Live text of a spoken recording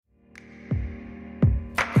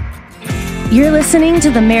You're listening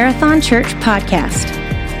to the Marathon Church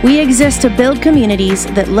podcast. We exist to build communities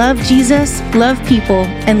that love Jesus, love people,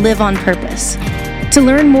 and live on purpose. To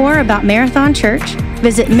learn more about Marathon Church,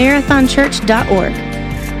 visit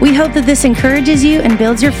marathonchurch.org. We hope that this encourages you and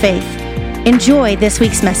builds your faith. Enjoy this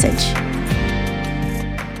week's message.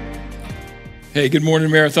 Hey, good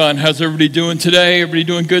morning, Marathon. How's everybody doing today? Everybody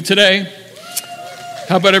doing good today?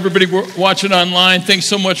 How about everybody watching online? Thanks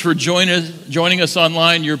so much for joining us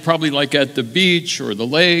online. You're probably like at the beach or the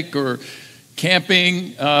lake or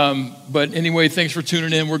camping. But anyway, thanks for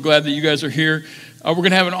tuning in. We're glad that you guys are here. We're going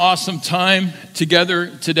to have an awesome time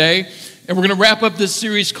together today. And we're going to wrap up this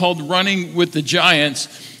series called Running with the Giants.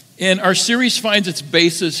 And our series finds its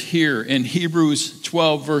basis here in Hebrews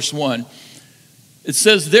 12, verse 1. It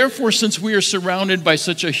says, "Therefore, since we are surrounded by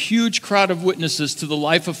such a huge crowd of witnesses to the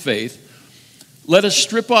life of faith, let us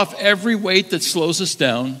strip off every weight that slows us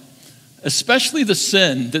down, especially the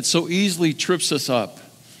sin that so easily trips us up,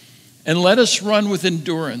 and let us run with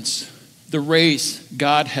endurance the race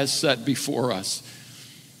God has set before us."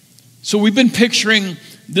 So we've been picturing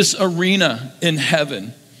this arena in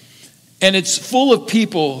heaven, and it's full of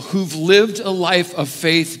people who've lived a life of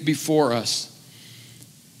faith before us.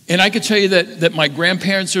 And I can tell you that my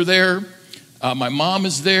grandparents are there, my mom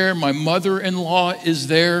is there, my mother-in-law is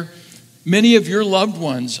there. Many of your loved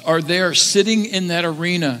ones are there sitting in that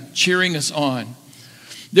arena cheering us on.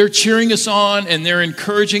 They're cheering us on and they're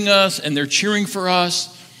encouraging us and they're cheering for us.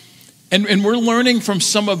 And we're learning from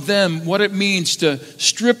some of them what it means to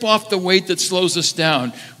strip off the weight that slows us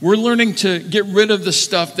down. We're learning to get rid of the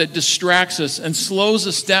stuff that distracts us and slows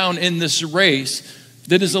us down in this race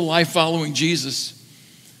that is a life following Jesus.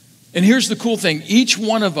 And here's the cool thing. Each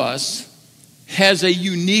one of us has a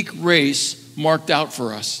unique race marked out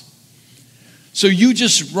for us. So you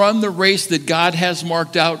just run the race that God has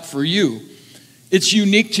marked out for you. It's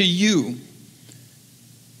unique to you.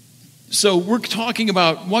 So we're talking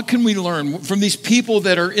about what can we learn from these people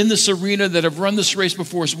that are in this arena that have run this race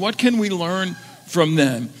before us. What can we learn from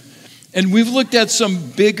them? And we've looked at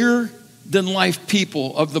some bigger than life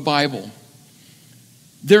people of the Bible.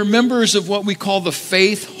 They're members of what we call the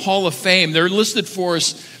Faith Hall of Fame. They're listed for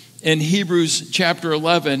us in Hebrews chapter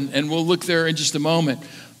 11, and we'll look there in just a moment.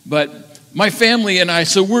 But my family and I,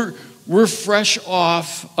 so we're fresh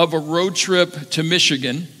off of a road trip to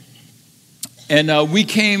Michigan, and we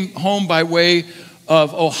came home by way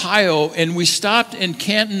of Ohio, and we stopped in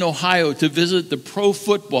Canton, Ohio to visit the Pro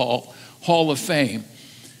Football Hall of Fame.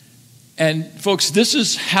 And folks, this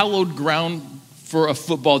is hallowed ground for a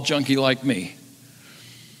football junkie like me.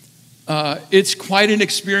 It's quite an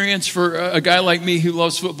experience for a guy like me who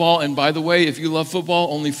loves football. And by the way, if you love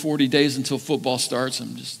football, only 40 days until football starts.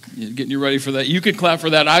 I'm just getting you ready for that. You can clap for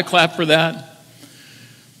that. I clap for that.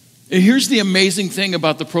 And here's the amazing thing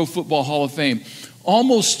about the Pro Football Hall of Fame.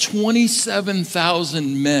 Almost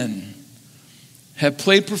 27,000 men have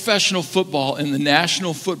played professional football in the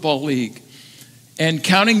National Football League. And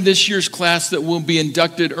counting this year's class that will be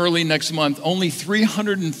inducted early next month, only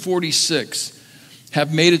 346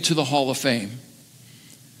 have made it to the Hall of Fame.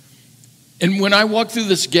 And when I walked through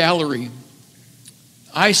this gallery,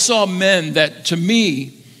 I saw men that to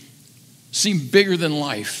me seemed bigger than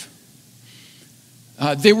life.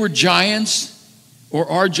 They were giants or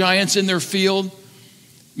are giants in their field.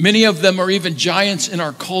 Many of them are even giants in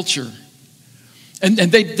our culture. And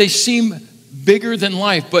they seem bigger than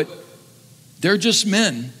life, but they're just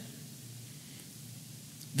men.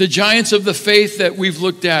 The giants of the faith that we've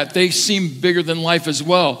looked at, they seem bigger than life as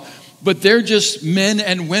well. But they're just men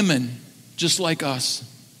and women, just like us.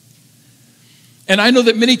 And I know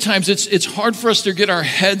that many times it's hard for us to get our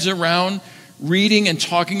heads around reading and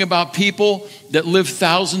talking about people that lived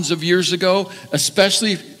thousands of years ago,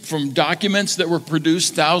 especially from documents that were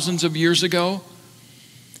produced thousands of years ago.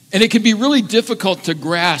 And it can be really difficult to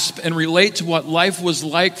grasp and relate to what life was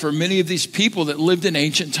like for many of these people that lived in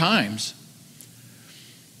ancient times.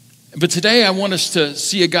 But today I want us to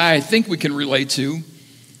see a guy I think we can relate to,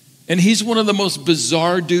 and he's one of the most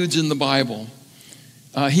bizarre dudes in the Bible.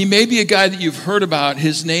 He may be a guy that you've heard about.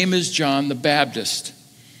 His name is John the Baptist.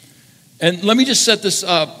 And let me just set this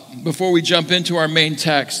up before we jump into our main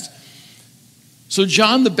text. So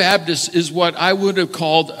John the Baptist is what I would have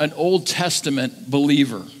called an Old Testament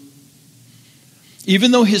believer.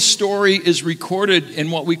 Even though his story is recorded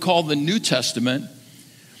in what we call the New Testament,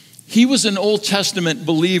 he was an Old Testament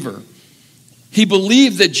believer. He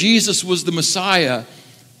believed that Jesus was the Messiah,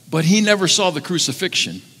 but he never saw the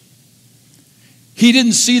crucifixion. He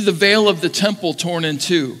didn't see the veil of the temple torn in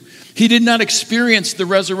two. He did not experience the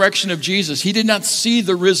resurrection of Jesus. He did not see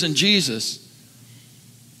the risen Jesus.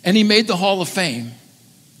 And he made the Hall of Fame.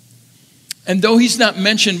 And though he's not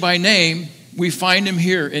mentioned by name, we find him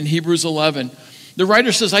here in Hebrews 11. The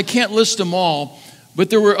writer says, I can't list them all, but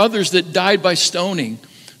there were others that died by stoning.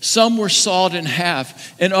 Some were sawed in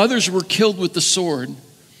half, and others were killed with the sword.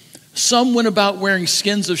 Some went about wearing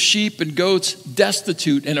skins of sheep and goats,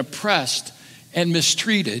 destitute and oppressed and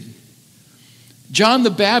mistreated. John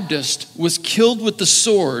the Baptist was killed with the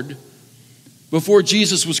sword before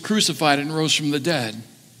Jesus was crucified and rose from the dead.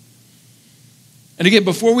 And again,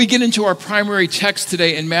 before we get into our primary text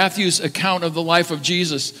today in Matthew's account of the life of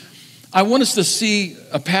Jesus, I want us to see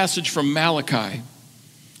a passage from Malachi.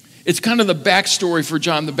 It's kind of the backstory for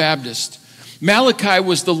John the Baptist. Malachi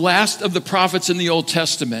was the last of the prophets in the Old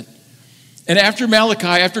Testament. And after Malachi,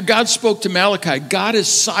 after God spoke to Malachi, God is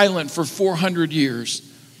silent for 400 years.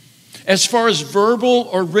 As far as verbal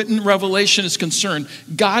or written revelation is concerned,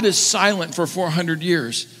 God is silent for 400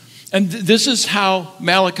 years. And this is how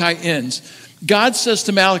Malachi ends. God says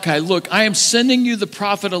to Malachi, look, I am sending you the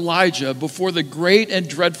prophet Elijah before the great and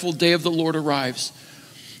dreadful day of the Lord arrives.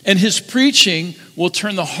 And his preaching will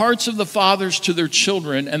turn the hearts of the fathers to their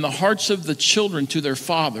children and the hearts of the children to their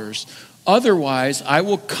fathers. Otherwise, I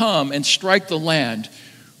will come and strike the land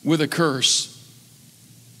with a curse.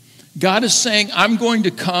 God is saying, I'm going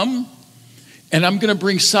to come and I'm going to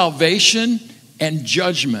bring salvation and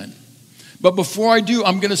judgment. But before I do,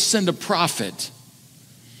 I'm going to send a prophet.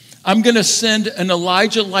 I'm going to send an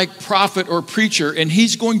Elijah-like prophet or preacher, and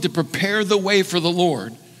he's going to prepare the way for the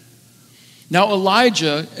Lord. Now,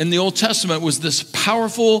 Elijah in the Old Testament was this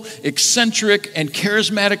powerful, eccentric, and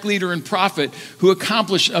charismatic leader and prophet who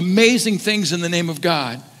accomplished amazing things in the name of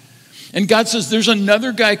God. And God says, there's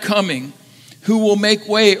another guy coming who will make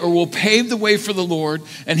way or will pave the way for the Lord,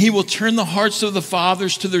 and he will turn the hearts of the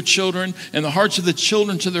fathers to their children and the hearts of the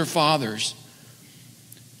children to their fathers.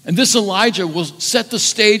 And this Elijah will set the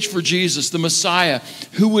stage for Jesus, the Messiah,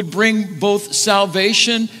 who would bring both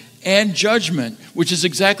salvation and judgment, which is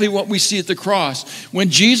exactly what we see at the cross. When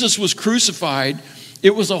Jesus was crucified,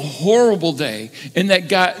 it was a horrible day in that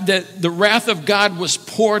the wrath of God was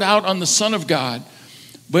poured out on the Son of God.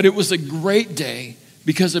 But it was a great day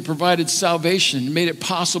because it provided salvation, made it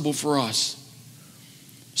possible for us.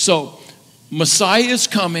 So, Messiah is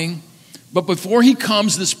coming, but before he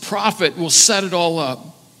comes, this prophet will set it all up.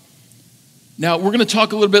 Now, we're going to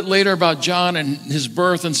talk a little bit later about John and his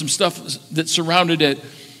birth and some stuff that surrounded it.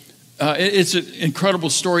 It's an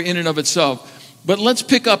incredible story in and of itself. But let's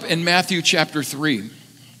pick up in Matthew chapter 3.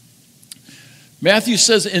 Matthew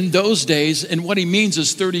says in those days, and what he means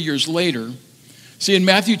is 30 years later. See, in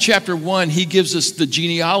Matthew chapter 1, he gives us the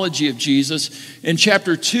genealogy of Jesus. In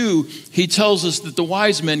chapter 2, he tells us that the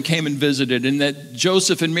wise men came and visited and that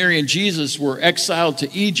Joseph and Mary and Jesus were exiled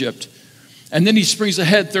to Egypt. And then he springs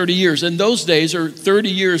ahead 30 years. In those days, or 30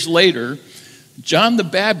 years later, John the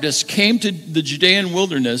Baptist came to the Judean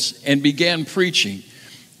wilderness and began preaching.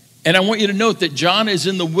 And I want you to note that John is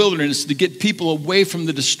in the wilderness to get people away from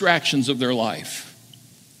the distractions of their life.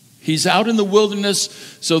 He's out in the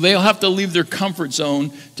wilderness, so they'll have to leave their comfort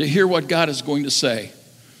zone to hear what God is going to say.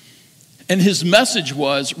 And his message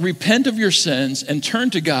was, repent of your sins and turn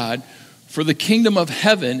to God, for the kingdom of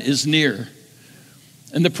heaven is near.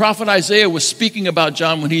 And the prophet Isaiah was speaking about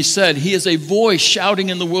John when he said, he is a voice shouting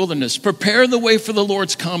in the wilderness, prepare the way for the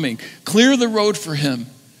Lord's coming, clear the road for him.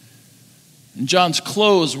 And John's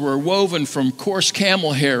clothes were woven from coarse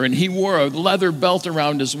camel hair, and he wore a leather belt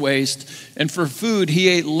around his waist. And for food, he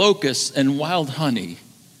ate locusts and wild honey.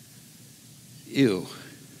 Ew.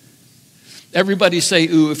 Everybody say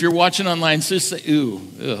ooh. If you're watching online, just say ooh.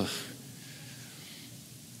 Ugh.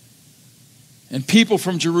 And people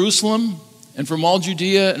from Jerusalem and from all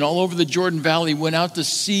Judea and all over the Jordan Valley went out to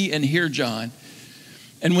see and hear John.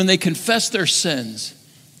 And when they confessed their sins,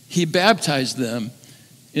 he baptized them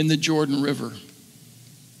in the Jordan River.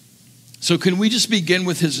 So can we just begin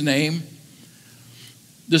with his name?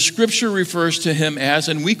 The scripture refers to him as,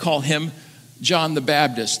 and we call him John the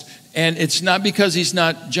Baptist. And it's not because he's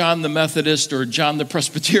not John the Methodist or John the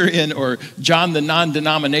Presbyterian or John the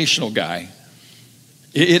non-denominational guy.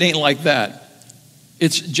 It ain't like that.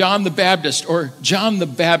 It's John the Baptist or John the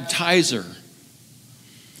Baptizer.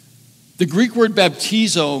 The Greek word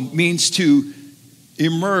baptizo means to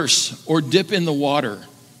immerse or dip in the water.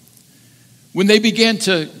 When they began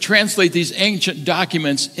to translate these ancient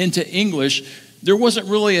documents into English, there wasn't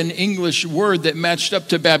really an English word that matched up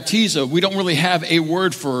to baptizo. We don't really have a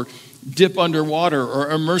word for dip underwater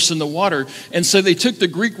or immerse in the water. And so they took the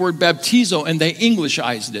Greek word baptizo and they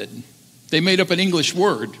Englishized it. They made up an English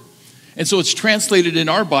word. And so it's translated in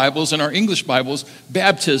our Bibles, in our English Bibles,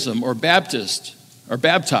 baptism or Baptist or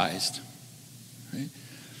baptized. Right?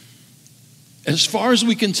 As far as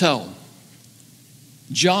we can tell,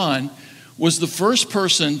 John was the first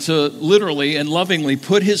person to literally and lovingly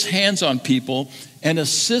put his hands on people and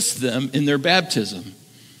assist them in their baptism.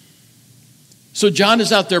 So John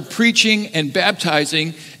is out there preaching and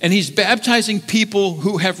baptizing, and he's baptizing people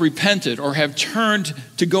who have repented or have turned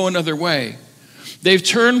to go another way. They've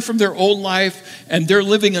turned from their old life and they're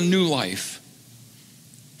living a new life.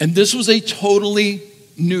 And this was a totally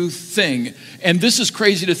new thing. And this is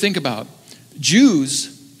crazy to think about.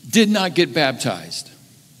 Jews did not get baptized.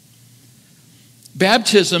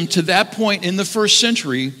 Baptism to that point in the first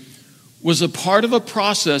century was a part of a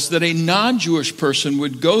process that a non-Jewish person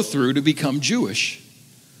would go through to become Jewish.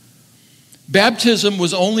 Baptism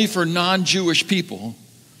was only for non-Jewish people.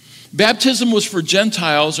 Baptism was for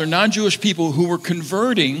Gentiles or non-Jewish people who were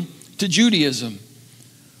converting to Judaism.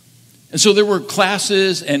 And so there were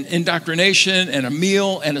classes and indoctrination and a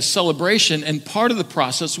meal and a celebration, and part of the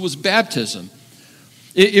process was baptism.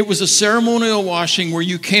 It was a ceremonial washing where when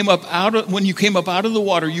you came up out of the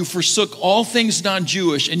water, you forsook all things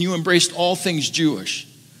non-Jewish and you embraced all things Jewish.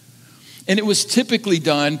 And it was typically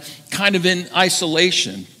done kind of in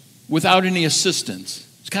isolation, without any assistance.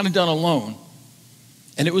 It's kind of done alone.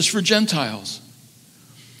 And it was for Gentiles.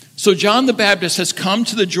 So John the Baptist has come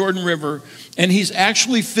to the Jordan River, and he's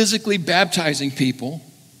actually physically baptizing people.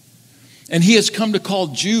 And he has come to call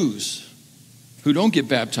Jews who don't get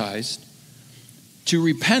baptized to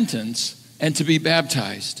repentance and to be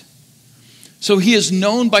baptized. So he is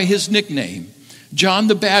known by his nickname, John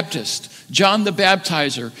the Baptist, John the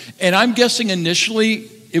Baptizer. And I'm guessing initially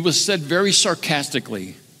it was said very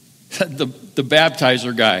sarcastically, the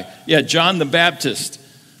baptizer guy. Yeah, John the Baptist.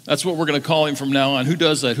 That's what we're going to call him from now on. Who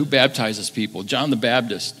does that? Who baptizes people? John the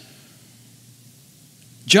Baptist.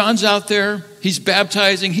 John's out there. He's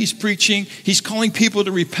baptizing. He's preaching. He's calling people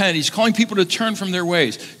to repent. He's calling people to turn from their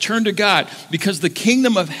ways. Turn to God, because the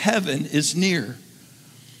kingdom of heaven is near.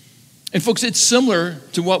 And folks, it's similar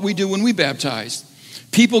to what we do when we baptize.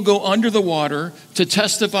 People go under the water to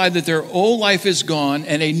testify that their old life is gone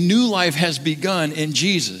and a new life has begun in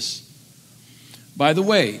Jesus. By the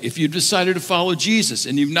way, if you've decided to follow Jesus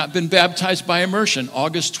and you've not been baptized by immersion,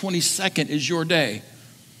 August 22nd is your day.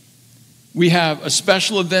 We have a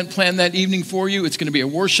special event planned that evening for you. It's going to be a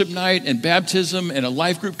worship night and baptism and a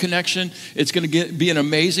life group connection. It's going to be an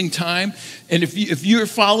amazing time. And if you're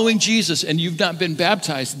following Jesus and you've not been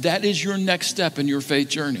baptized, that is your next step in your faith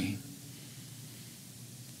journey.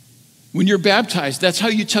 When you're baptized, that's how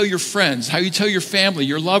you tell your friends, how you tell your family,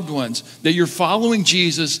 your loved ones, that you're following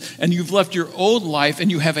Jesus and you've left your old life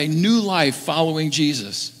and you have a new life following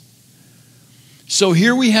Jesus. So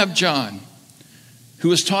here we have John,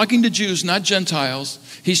 who is talking to Jews, not Gentiles.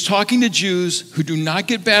 He's talking to Jews who do not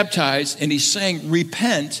get baptized, and he's saying,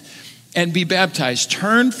 repent and be baptized.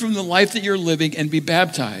 Turn from the life that you're living and be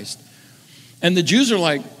baptized. And the Jews are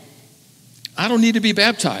like, I don't need to be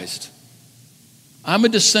baptized. I'm a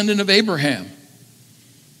descendant of Abraham.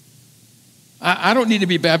 I don't need to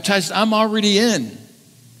be baptized. I'm already in.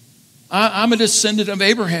 I'm a descendant of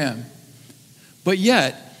Abraham. But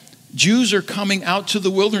yet, Jews are coming out to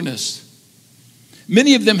the wilderness.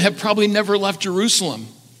 Many of them have probably never left Jerusalem.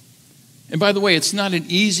 And by the way, it's not an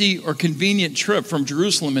easy or convenient trip from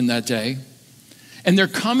Jerusalem in that day. And they're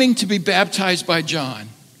coming to be baptized by John.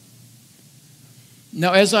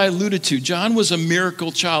 Now, as I alluded to, John was a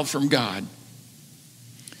miracle child from God.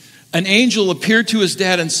 An angel appeared to his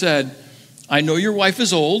dad and said, I know your wife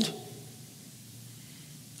is old.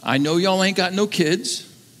 I know y'all ain't got no kids,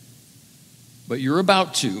 but you're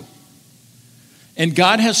about to. And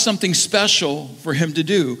God has something special for him to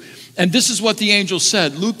do. And this is what the angel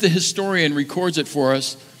said. Luke, the historian, records it for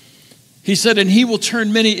us. He said, and he will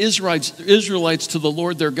turn many Israelites to the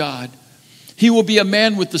Lord their God. He will be a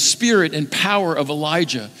man with the spirit and power of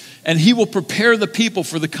Elijah. And he will prepare the people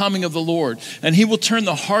for the coming of the Lord. And he will turn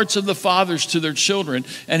the hearts of the fathers to their children.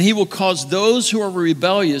 And he will cause those who are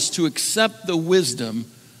rebellious to accept the wisdom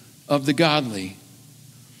of the godly.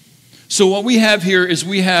 So what we have here is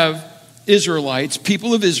we have Israelites,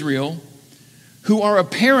 people of Israel, who are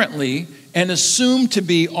apparently and assumed to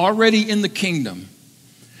be already in the kingdom,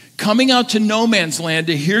 coming out to no man's land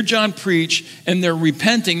to hear John preach, and they're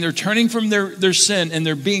repenting, they're turning from their sin, and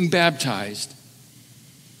they're being baptized.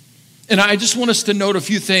 And I just want us to note a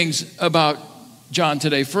few things about John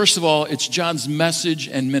today. First of all, it's John's message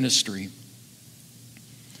and ministry.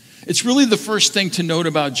 It's really the first thing to note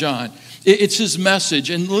about John. It's his message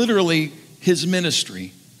and literally his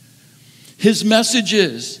ministry. His message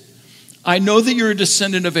is, I know that you're a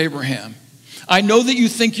descendant of Abraham. I know that you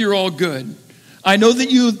think you're all good. I know that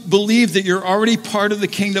you believe that you're already part of the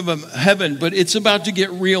kingdom of heaven, but it's about to get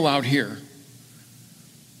real out here.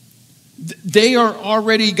 They are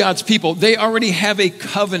already God's people. They already have a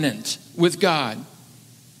covenant with God.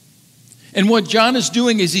 And what John is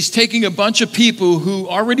doing is he's taking a bunch of people who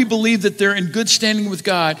already believe that they're in good standing with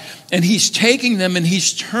God, and he's taking them and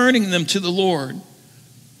he's turning them to the Lord.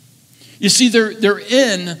 You see, they're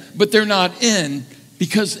in, but they're not in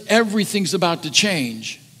because everything's about to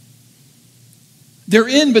change. They're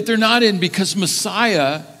in, but they're not in because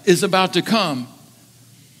Messiah is about to come.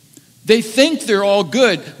 They think they're all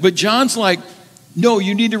good, but John's like, no,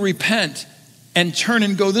 you need to repent and turn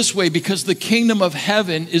and go this way because the kingdom of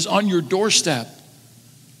heaven is on your doorstep.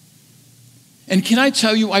 And can I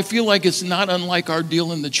tell you, I feel like it's not unlike our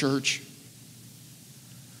deal in the church.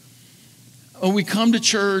 When we come to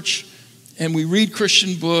church and we read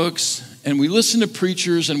Christian books and we listen to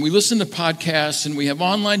preachers and we listen to podcasts and we have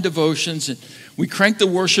online devotions and we crank the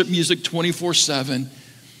worship music 24/7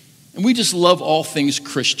 and we just love all things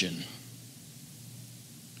Christian.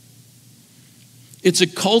 It's a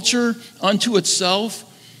culture unto itself,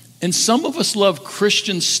 and some of us love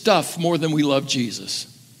Christian stuff more than we love Jesus.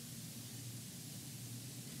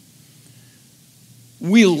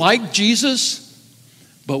 We like Jesus,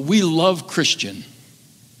 but we love Christian.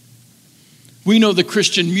 We know the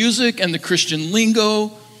Christian music and the Christian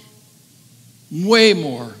lingo way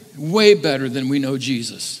more, way better than we know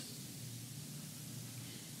Jesus.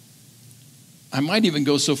 I might even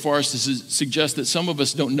go so far as to suggest that some of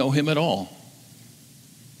us don't know him at all.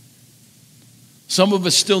 Some of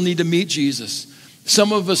us still need to meet Jesus.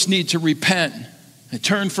 Some of us need to repent and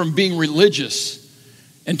turn from being religious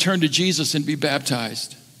and turn to Jesus and be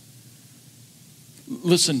baptized.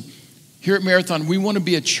 Listen, here at Marathon, we want to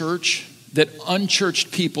be a church that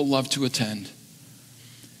unchurched people love to attend.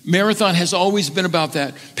 Marathon has always been about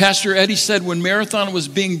that. Pastor Eddie said when Marathon was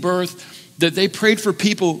being birthed that they prayed for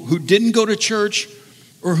people who didn't go to church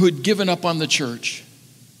or who had given up on the church.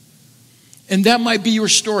 And that might be your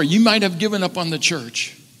story. You might have given up on the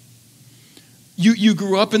church. You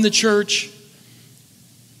grew up in the church.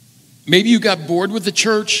 Maybe you got bored with the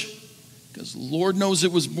church because Lord knows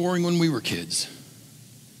it was boring when we were kids.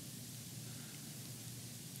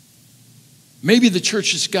 Maybe the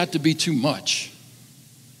church just got to be too much.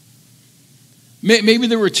 Maybe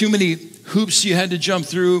there were too many hoops you had to jump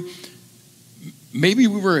through. Maybe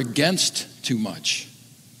we were against too much.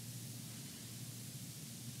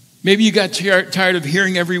 Maybe you got tired of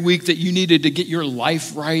hearing every week that you needed to get your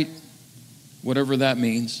life right, whatever that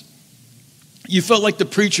means. You felt like the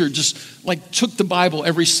preacher just took the Bible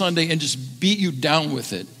every Sunday and just beat you down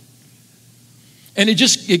with it. And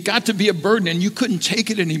it got to be a burden and you couldn't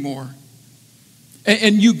take it anymore.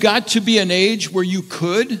 And you got to be an age where you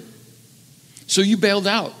could, so you bailed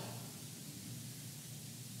out.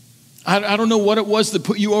 I don't know what it was that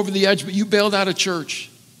put you over the edge, but you bailed out of church.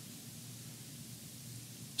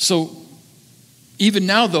 So even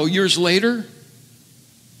now, though, years later,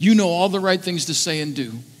 you know all the right things to say and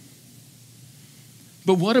do.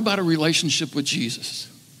 But what about a relationship with Jesus?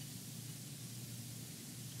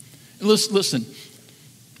 Listen,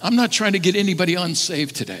 I'm not trying to get anybody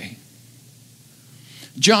unsaved today.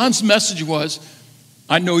 John's message was,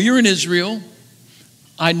 I know you're in Israel.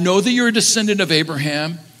 I know that you're a descendant of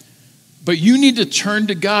Abraham, but you need to turn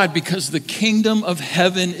to God because the kingdom of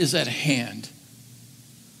heaven is at hand.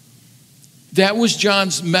 That was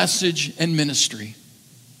John's message and ministry.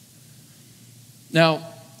 Now,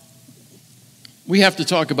 we have to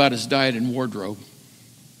talk about his diet and wardrobe.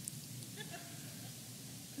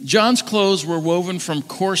 John's clothes were woven from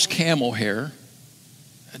coarse camel hair.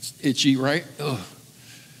 That's itchy, right? Ugh.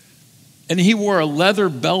 And he wore a leather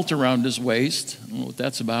belt around his waist. I don't know what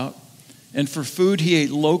that's about. And for food, he ate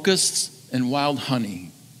locusts and wild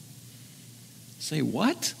honey. Say,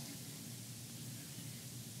 what?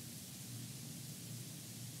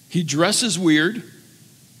 He dresses weird.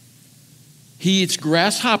 He eats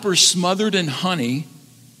grasshoppers smothered in honey.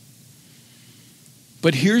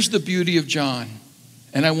 But here's the beauty of John,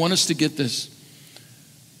 and I want us to get this.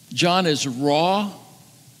 John is raw,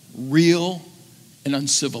 real, and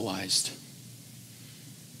uncivilized.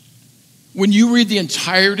 When you read the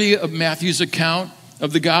entirety of Matthew's account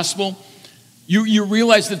of the gospel, you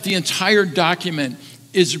realize that the entire document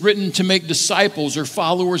is written to make disciples or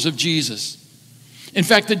followers of Jesus. In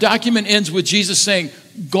fact, the document ends with Jesus saying,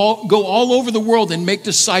 go all over the world and make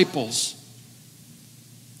disciples.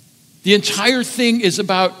 The entire thing is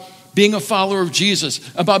about being a follower of Jesus,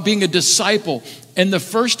 about being a disciple. And the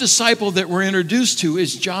first disciple that we're introduced to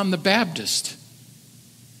is John the Baptist.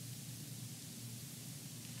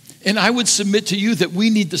 And I would submit to you that we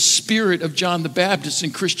need the spirit of John the Baptist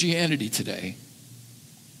in Christianity today.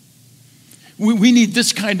 We need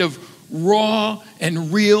this kind of raw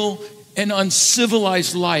and real and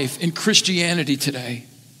uncivilized life in Christianity today.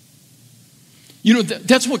 You know,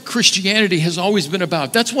 that's what Christianity has always been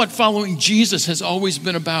about. That's what following Jesus has always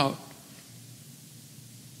been about.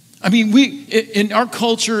 I mean, in our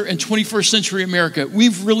culture in 21st century America,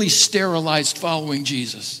 we've really sterilized following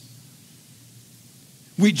Jesus.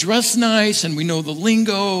 We dress nice and we know the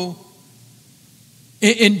lingo.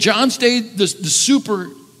 In John's day, the super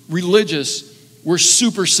religious were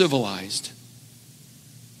super civilized.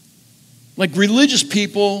 Like religious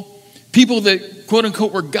people that quote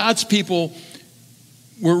unquote were God's people,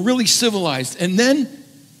 were really civilized. And then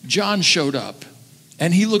John showed up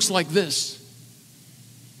and he looks like this.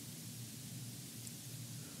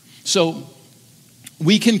 So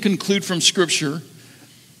we can conclude from Scripture,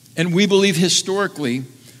 and we believe historically,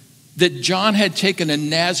 that John had taken a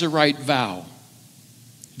Nazirite vow,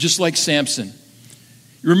 just like Samson.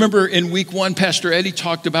 You remember in week 1, Pastor Eddie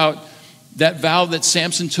talked about that vow that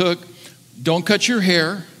Samson took. Don't cut your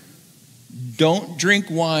hair, don't drink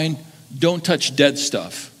wine, don't touch dead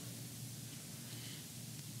stuff.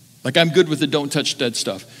 Like, I'm good with the don't touch dead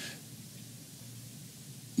stuff.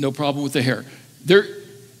 No problem with the hair.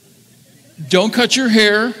 Don't cut your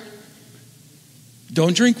hair,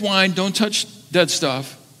 don't drink wine, don't touch dead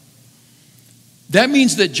stuff. That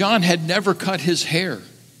means that John had never cut his hair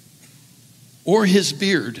or his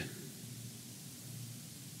beard.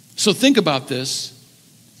 So think about this.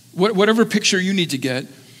 Whatever picture you need to get,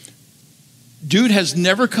 dude has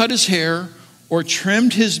never cut his hair or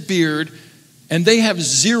trimmed his beard, and they have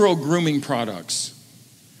 0 grooming products.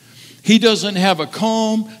 He doesn't have a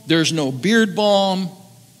comb, there's no beard balm.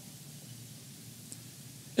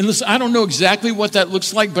 And listen, I don't know exactly what that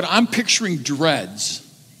looks like, but I'm picturing dreads.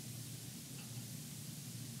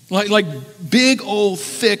 Like big old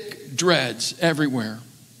thick dreads everywhere.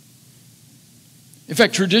 In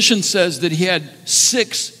fact, tradition says that he had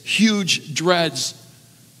 6 huge dreads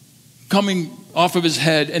coming off of his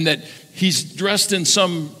head, and that he's dressed in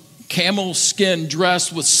some camel skin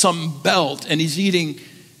dress with some belt, and he's eating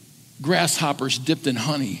grasshoppers dipped in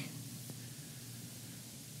honey.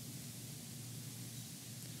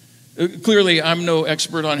 Clearly, I'm no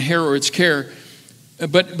expert on hair or its care,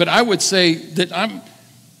 but I would say that I'm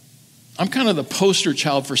kind of the poster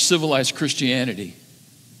child for civilized Christianity.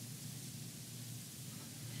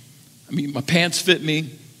 I mean, my pants fit me,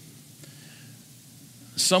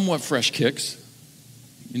 somewhat fresh kicks,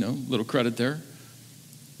 little credit there.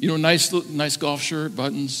 Nice golf shirt,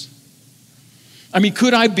 buttons. I mean,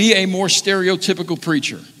 could I be a more stereotypical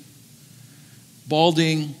preacher?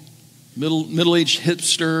 Balding, middle-aged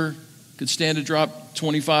hipster, could stand to drop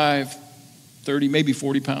 25, 30, maybe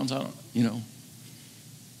 40 pounds,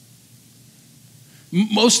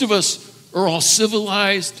 Most of us are all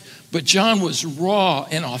civilized, but John was raw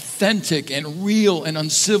and authentic and real and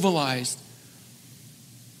uncivilized.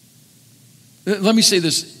 Let me say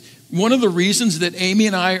this. One of the reasons that Amy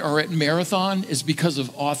and I are at Marathon is because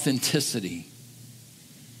of authenticity.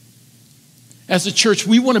 As a church,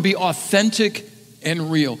 we want to be authentic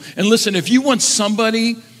and real. And listen, if you want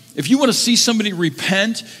to see somebody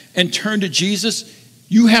repent and turn to Jesus,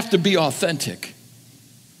 you have to be authentic.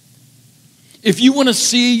 If you want to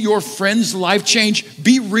see your friend's life change,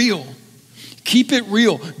 be real. Keep it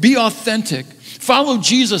real. Be authentic. Follow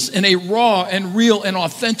Jesus in a raw and real and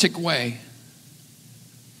authentic way.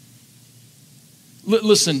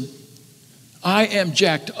 Listen, I am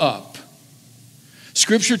jacked up.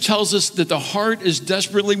 Scripture tells us that the heart is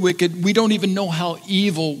desperately wicked. We don't even know how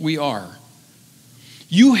evil we are.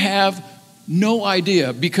 You have no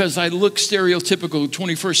idea, because I look stereotypical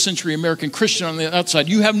 21st century American Christian on the outside.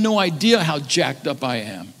 You have no idea how jacked up I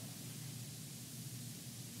am.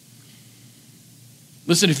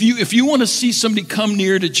 Listen, if you want to see somebody come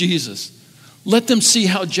near to Jesus, let them see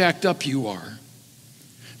how jacked up you are.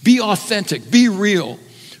 Be authentic, be real,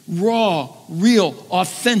 raw, real,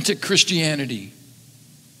 authentic Christianity.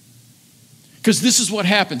 Because this is what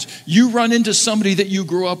happens. You run into somebody that you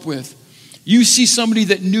grew up with. You see somebody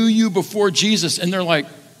that knew you before Jesus, and they're like,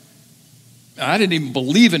 I didn't even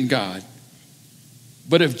believe in God.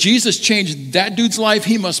 But if Jesus changed that dude's life,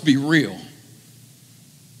 he must be real.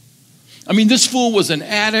 I mean, this fool was an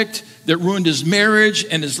addict that ruined his marriage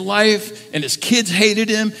and his life, and his kids hated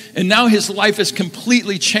him, and now his life is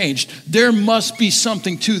completely changed. There must be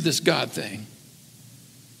something to this God thing.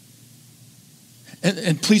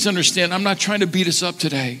 And please understand, I'm not trying to beat us up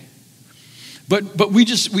today. But we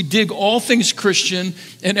dig all things Christian,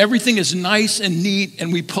 and everything is nice and neat,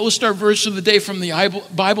 and we post our verse of the day from the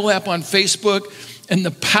Bible app on Facebook, and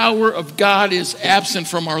the power of God is absent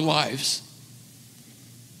from our lives.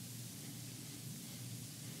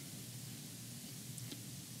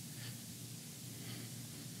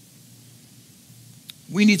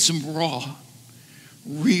 We need some raw,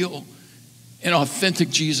 real, and authentic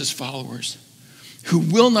Jesus followers who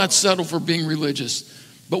will not settle for being religious,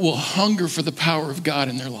 but will hunger for the power of God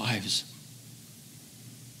in their lives.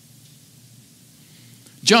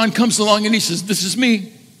 John comes along and he says, this is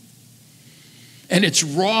me. And it's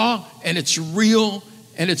raw, and it's real,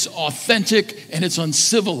 and it's authentic, and it's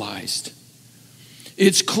uncivilized.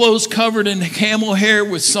 It's clothes covered in camel hair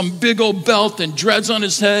with some big old belt and dreads on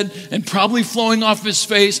his head and probably flowing off his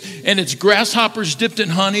face, and it's grasshoppers dipped in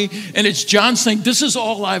honey, and it's John saying, this is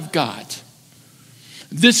all I've got.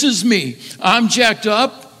 This is me. I'm jacked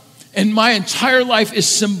up, and my entire life is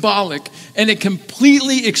symbolic, and it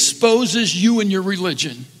completely exposes you and your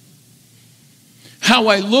religion. How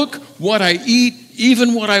I look, what I eat,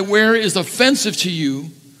 even what I wear is offensive to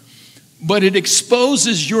you, but it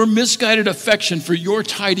exposes your misguided affection for your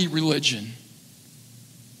tidy religion.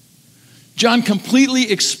 John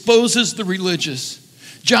completely exposes the religious.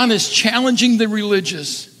 John is challenging the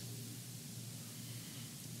religious.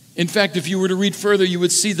 In fact, if you were to read further, you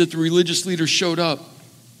would see that the religious leaders showed up.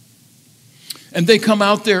 And they come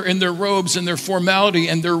out there in their robes and their formality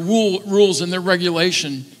and their rules and their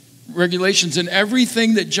regulations, and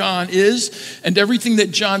everything that John is and everything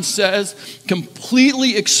that John says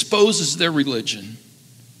completely exposes their religion.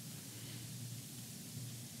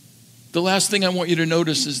 The last thing I want you to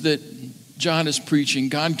notice is that John is preaching.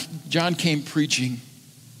 John came preaching.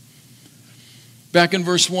 Back in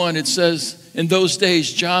verse 1, it says, in those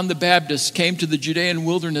days, John the Baptist came to the Judean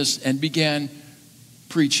wilderness and began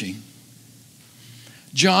preaching.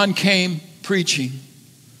 John came preaching.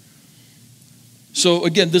 So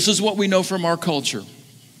again, this is what we know from our culture.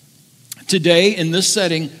 Today, in this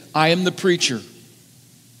setting, I am the preacher.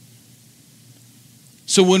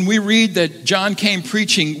 So when we read that John came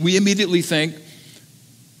preaching, we immediately think,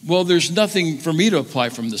 well, there's nothing for me to apply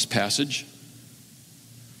from this passage.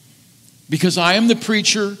 Because I am the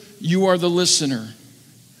preacher, you are the listener.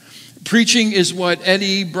 Preaching is what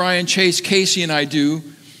Eddie, Brian, Chase, Casey, and I do,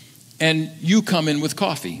 and you come in with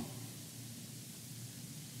coffee.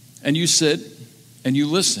 And you sit and you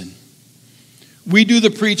listen. We do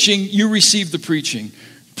the preaching, you receive the preaching.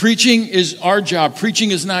 Preaching is our job.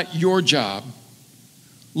 Preaching is not your job.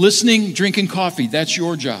 Listening, drinking coffee, that's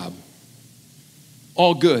your job.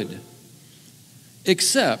 All good.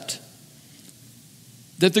 Except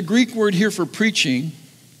that the Greek word here for preaching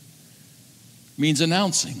means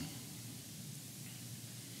announcing.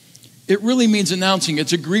 It really means announcing.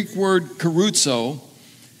 It's a Greek word, karuzo,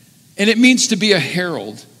 and it means to be a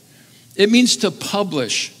herald. It means to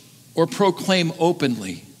publish or proclaim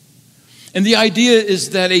openly. And the idea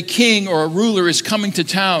is that a king or a ruler is coming to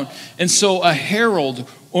town, and so a herald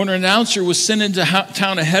or an announcer was sent into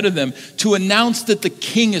town ahead of them to announce that the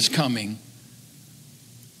king is coming.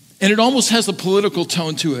 And it almost has a political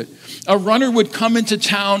tone to it. A runner would come into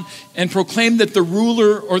town and proclaim that the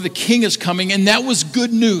ruler or the king is coming, and that was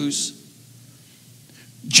good news.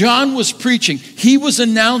 John was preaching. He was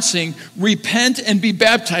announcing, repent and be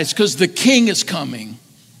baptized because the king is coming.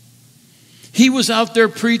 He was out there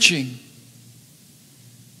preaching.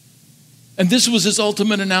 And this was his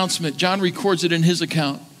ultimate announcement. John records it in his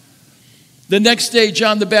account. The next day,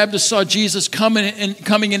 John the Baptist saw Jesus coming,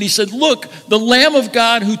 and he said, look, the Lamb of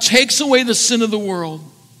God who takes away the sin of the world.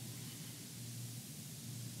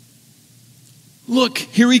 Look,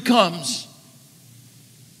 here he comes.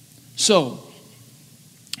 So,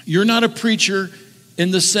 you're not a preacher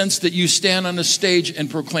in the sense that you stand on a stage and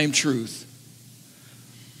proclaim truth.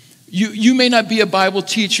 You may not be a Bible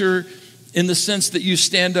teacher in the sense that you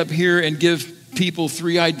stand up here and give people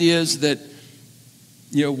 3 ideas that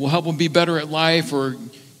will help them be better at life, or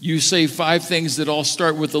you say 5 things that all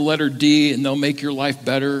start with the letter D and they'll make your life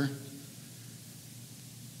better.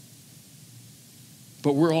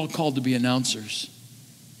 But we're all called to be announcers.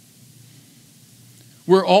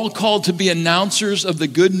 We're all called to be announcers of the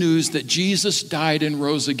good news that Jesus died and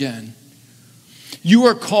rose again. You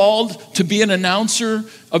are called to be an announcer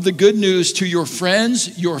of the good news to your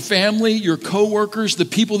friends, your family, your coworkers, the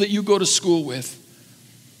people that you go to school with.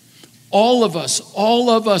 All of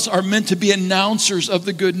us are meant to be announcers of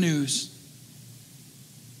the good news.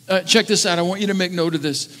 Check this out. I want you to make note of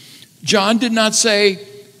this. John did not say,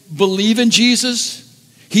 believe in Jesus.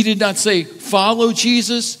 He did not say, follow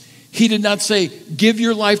Jesus. He did not say, give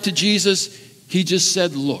your life to Jesus. He just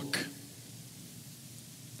said, look.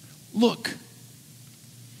 Look.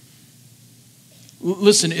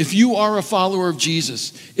 Listen, if you are a follower of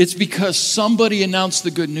Jesus, it's because somebody announced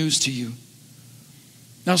the good news to you.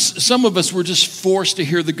 Now, some of us were just forced to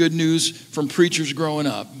hear the good news from preachers growing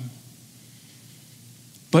up.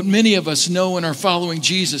 But many of us know and are following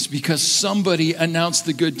Jesus because somebody announced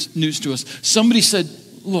the good news to us. Somebody said,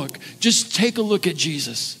 look, just take a look at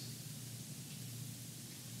Jesus.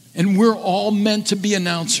 And we're all meant to be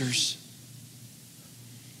announcers.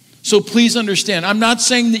 So please understand, I'm not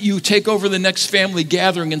saying that you take over the next family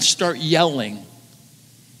gathering and start yelling.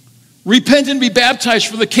 Repent and be baptized,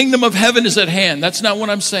 for the kingdom of heaven is at hand. That's not what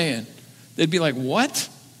I'm saying. They'd be like, what?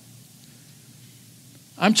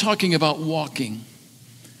 I'm talking about walking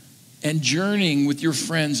and journeying with your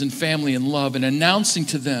friends and family in love and announcing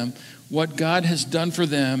to them what God has done for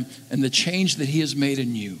them and the change that he has made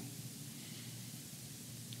in you.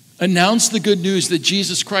 Announce the good news that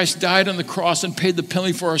Jesus Christ died on the cross and paid the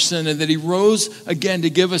penalty for our sin, and that he rose again to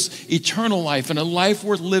give us eternal life and a life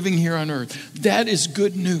worth living here on earth. That is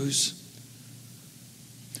good news.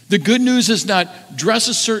 The good news is not dress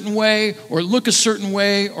a certain way or look a certain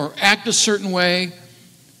way or act a certain way.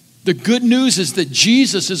 The good news is that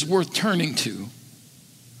Jesus is worth turning to.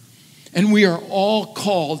 And we are all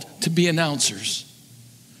called to be announcers.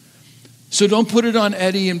 So don't put it on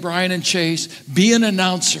Eddie and Brian and Chase. Be an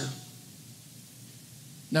announcer.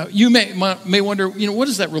 Now, you may wonder, what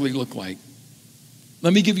does that really look like?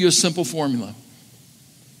 Let me give you a simple formula.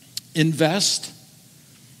 Invest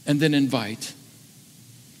and then invite.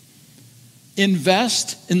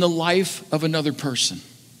 Invest in the life of another person.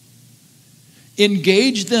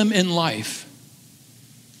 Engage them in life.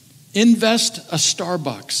 Invest a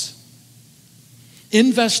Starbucks.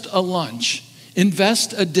 Invest a lunch.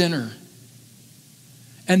 Invest a dinner.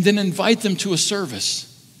 And then invite them to a service.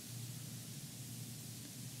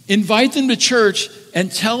 Invite them to church and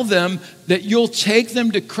tell them that you'll take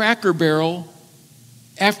them to Cracker Barrel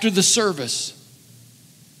after the service.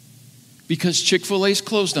 Because Chick-fil-A is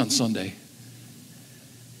closed on Sunday.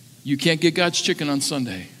 You can't get God's chicken on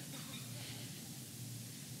Sunday.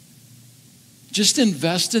 Just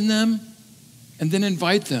invest in them and then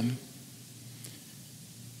invite them.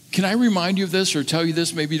 Can I remind you of this or tell you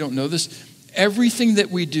this? Maybe you don't know this. Everything that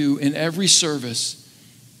we do in every service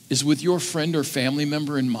is with your friend or family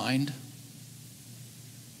member in mind.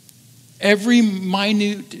 Every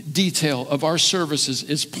minute detail of our services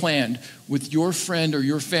is planned with your friend or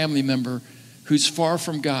your family member who's far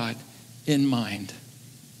from God in mind.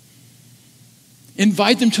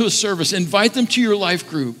 Invite them to a service. Invite them to your life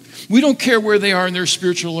group. We don't care where they are in their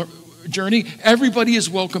spiritual journey. Everybody is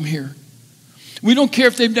welcome here. We don't care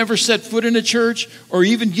if they've never set foot in a church or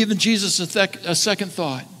even given Jesus a second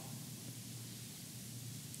thought.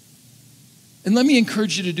 And let me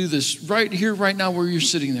encourage you to do this right here, right now, where you're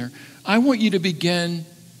sitting there. I want you to begin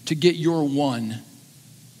to get your one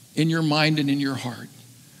in your mind and in your heart.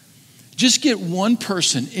 Just get one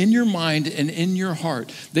person in your mind and in your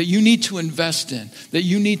heart that you need to invest in, that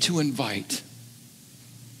you need to invite.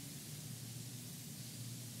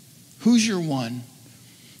 Who's your one?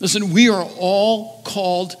 Listen, we are all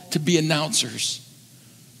called to be announcers.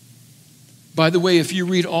 By the way, if you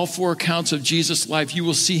read all 4 accounts of Jesus' life, you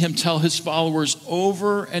will see him tell his followers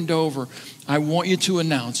over and over, I want you to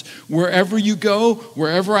announce. Wherever you go,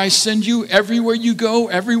 wherever I send you, everywhere you go,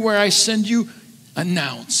 everywhere I send you,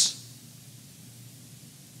 announce.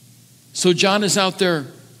 So John is out there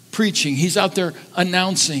preaching. He's out there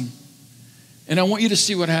announcing. And I want you to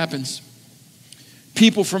see what happens.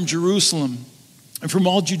 People from Jerusalem and from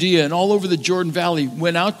all Judea and all over the Jordan Valley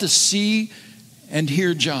went out to see and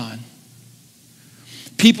hear John.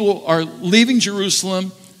 People are leaving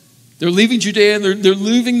Jerusalem, they're leaving Judea, they're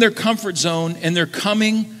leaving their comfort zone, and they're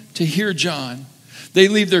coming to hear John. They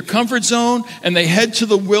leave their comfort zone and they head to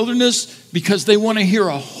the wilderness because they want to hear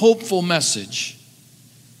a hopeful message.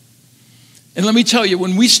 And let me tell you,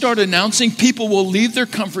 when we start announcing, people will leave their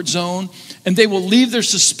comfort zone and they will leave their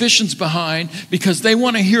suspicions behind because they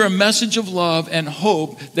want to hear a message of love and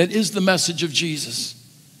hope that is the message of Jesus.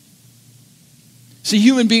 See,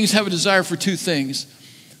 human beings have a desire for 2 things.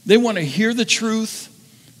 They want to hear the truth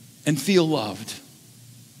and feel loved.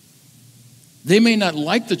 They may not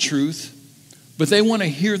like the truth, but they want to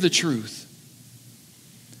hear the truth.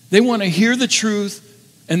 They want to hear the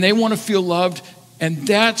truth and they want to feel loved, and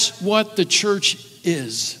that's what the church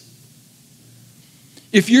is.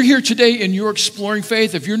 If you're here today and you're exploring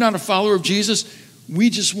faith, if you're not a follower of Jesus, we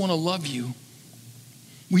just want to love you.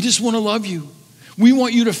 We just want to love you. We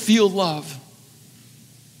want you to feel love.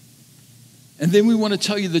 And then we want to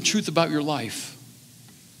tell you the truth about your life.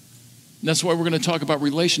 And that's why we're going to talk about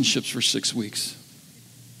relationships for 6 weeks.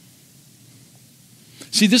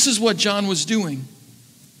 See, this is what John was doing.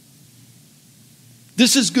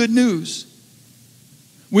 This is good news.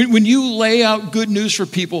 When you lay out good news for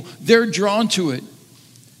people, they're drawn to it.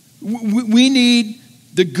 We need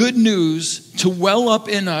the good news to well up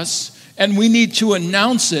in us, and we need to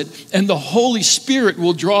announce it, and the Holy Spirit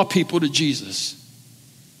will draw people to Jesus.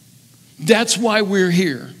 That's why we're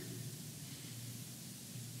here.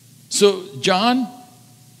 So John,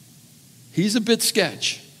 he's a bit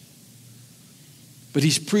sketch, but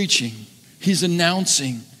he's preaching, he's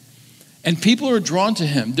announcing, and people are drawn to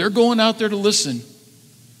him. They're going out there to listen.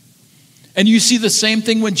 And you see the same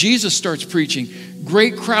thing when Jesus starts preaching.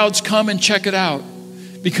 Great crowds come and check it out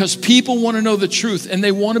because people want to know the truth and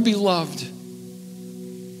they want to be loved.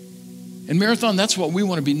 And Marathon, that's what we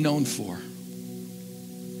want to be known for.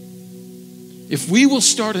 If we will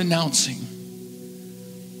start announcing,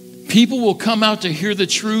 people will come out to hear the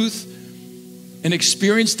truth and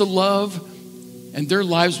experience the love, and their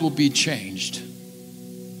lives will be changed.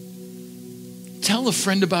 Tell a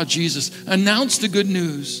friend about Jesus. Announce the good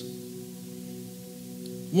news.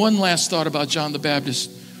 One last thought about John the Baptist.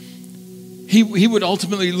 He would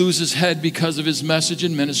ultimately lose his head because of his message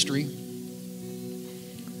and ministry.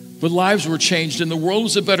 But lives were changed, and the world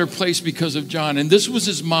was a better place because of John. And this was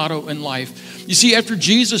his motto in life. You see, after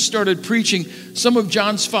Jesus started preaching, some of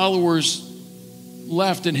John's followers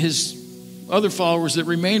left, and his other followers that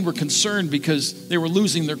remained were concerned because they were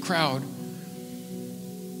losing their crowd.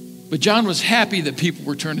 But John was happy that people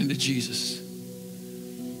were turning to Jesus.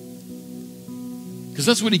 Because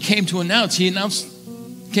that's what he came to announce. He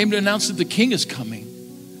came to announce that the King is coming.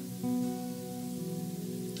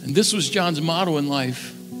 And this was John's motto in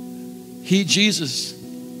life. He, Jesus,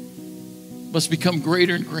 must become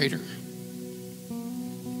greater and greater.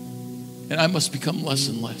 And I must become less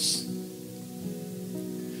and less.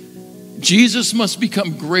 Jesus must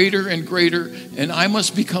become greater and greater, and I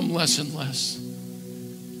must become less and less.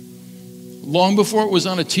 Long before it was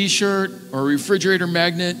on a t-shirt or a refrigerator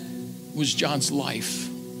magnet, was John's life.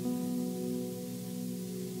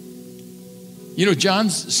 You know, John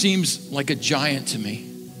seems like a giant to me.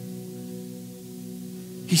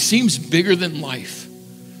 He seems bigger than life.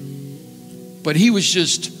 But he was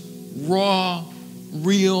just raw,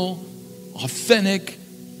 real, authentic,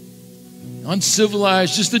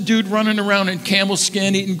 uncivilized, just a dude running around in camel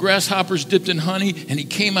skin, eating grasshoppers dipped in honey, and he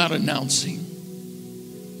came out announcing.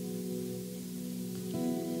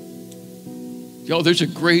 Yo, there's a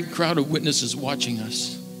great crowd of witnesses watching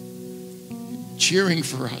us, cheering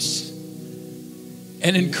for us,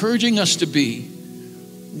 and encouraging us to be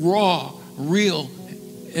raw, real,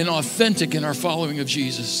 and authentic in our following of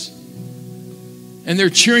Jesus. And they're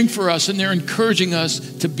cheering for us, and they're encouraging us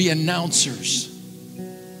to be announcers.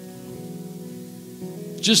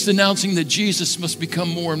 Just announcing that Jesus must become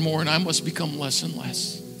more and more, and I must become less and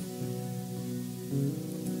less.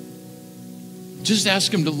 Just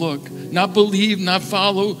ask him to look. Not believe, not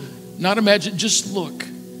follow, not imagine. Just look.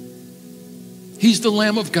 He's the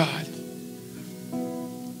Lamb of God.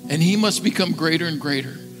 And he must become greater and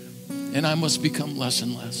greater. And I must become less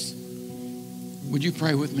and less. Would you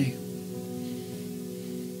pray with me?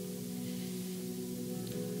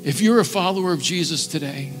 If you're a follower of Jesus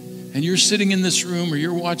today, and you're sitting in this room or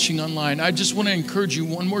you're watching online, I just want to encourage you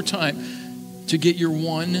one more time to get your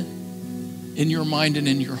one in your mind and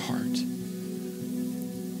in your heart.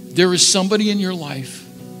 There is somebody in your life.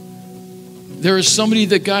 There is somebody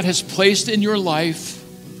that God has placed in your life,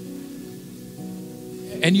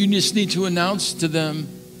 and you just need to announce to them,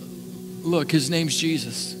 look, his name's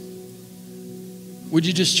Jesus. Would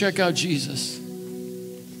you just check out Jesus?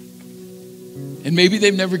 And maybe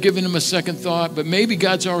they've never given him a second thought, but maybe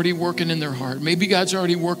God's already working in their heart. Maybe God's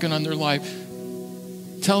already working on their life.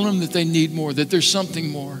 Tell them that they need more, that there's something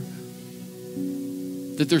more,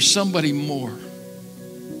 that there's somebody more.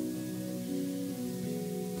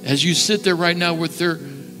 As you sit there right now with their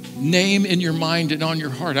name in your mind and on your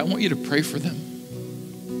heart, I want you to pray for them.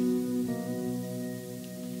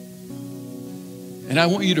 And I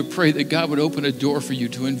want you to pray that God would open a door for you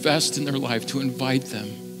to invest in their life, to invite them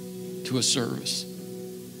to a service.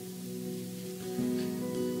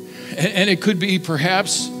 And it could be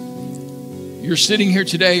perhaps you're sitting here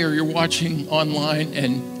today or you're watching online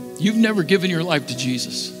and you've never given your life to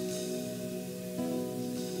Jesus.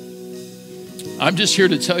 I'm just here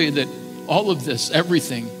to tell you that all of this,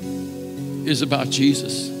 everything, is about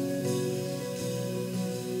Jesus.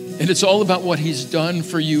 And it's all about what he's done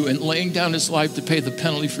for you and laying down his life to pay the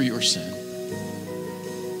penalty for your sin.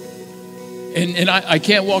 And I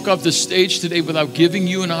can't walk off the stage today without giving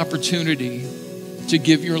you an opportunity to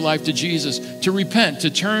give your life to Jesus, to repent, to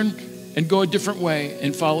turn and go a different way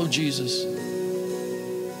and follow Jesus.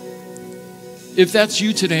 If that's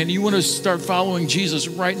you today and you want to start following Jesus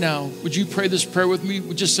right now, would you pray this prayer with me?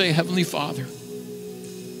 Would you say, Heavenly Father,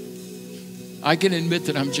 I can admit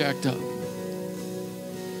that I'm jacked up.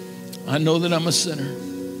 I know that I'm a sinner.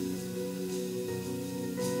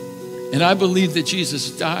 And I believe that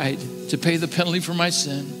Jesus died to pay the penalty for my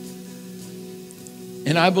sin.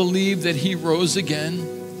 And I believe that he rose again.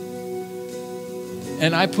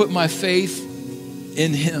 And I put my faith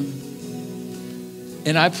in him.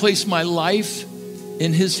 And I place my life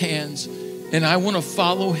in his hands. And I want to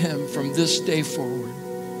follow him from this day forward.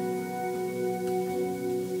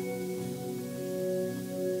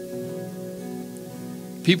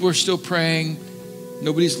 People are still praying.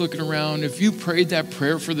 Nobody's looking around. If you prayed that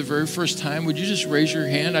prayer for the very first time, would you just raise your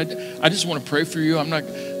hand? I just want to pray for you. I'm not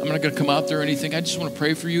going to come out there or anything. I just want to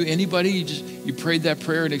pray for you. Anybody? You prayed that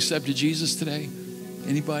prayer and accepted Jesus today?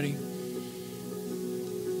 Anybody?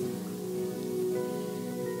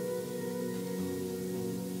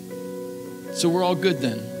 So we're all good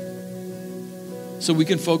then. So we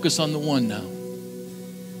can focus on the one now.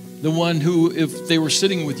 The one who, if they were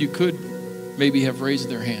sitting with you, could maybe have raised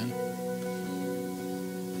their hand.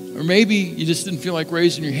 Or maybe you just didn't feel like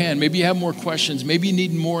raising your hand. Maybe you have more questions. Maybe you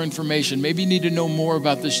need more information. Maybe you need to know more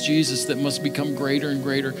about this Jesus that must become greater and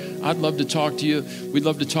greater. I'd love to talk to you. We'd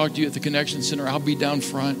love to talk to you at the Connection Center. I'll be down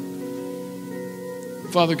front.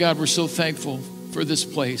 Father God, we're so thankful for this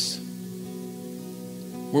place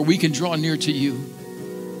where we can draw near to you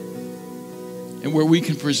and where we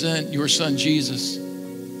can present your son Jesus.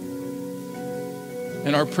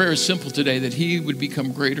 And our prayer is simple today, that he would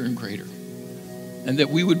become greater and greater and that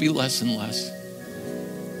we would be less and less,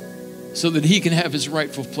 so that he can have his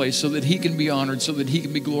rightful place, so that he can be honored, so that he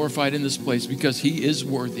can be glorified in this place, because he is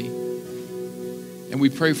worthy. And we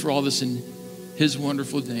pray for all this in his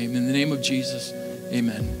wonderful name. In the name of Jesus,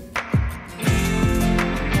 amen.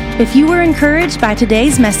 If you were encouraged by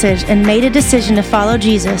today's message and made a decision to follow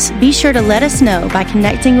Jesus, be sure to let us know by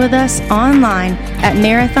connecting with us online at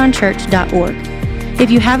marathonchurch.org. If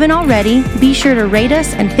you haven't already, be sure to rate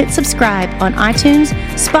us and hit subscribe on iTunes,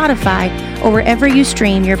 Spotify, or wherever you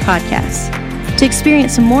stream your podcasts. To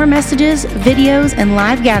experience some more messages, videos, and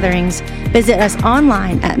live gatherings, visit us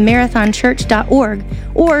online at marathonchurch.org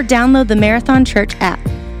or download the Marathon Church app.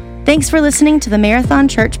 Thanks for listening to the Marathon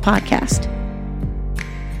Church podcast.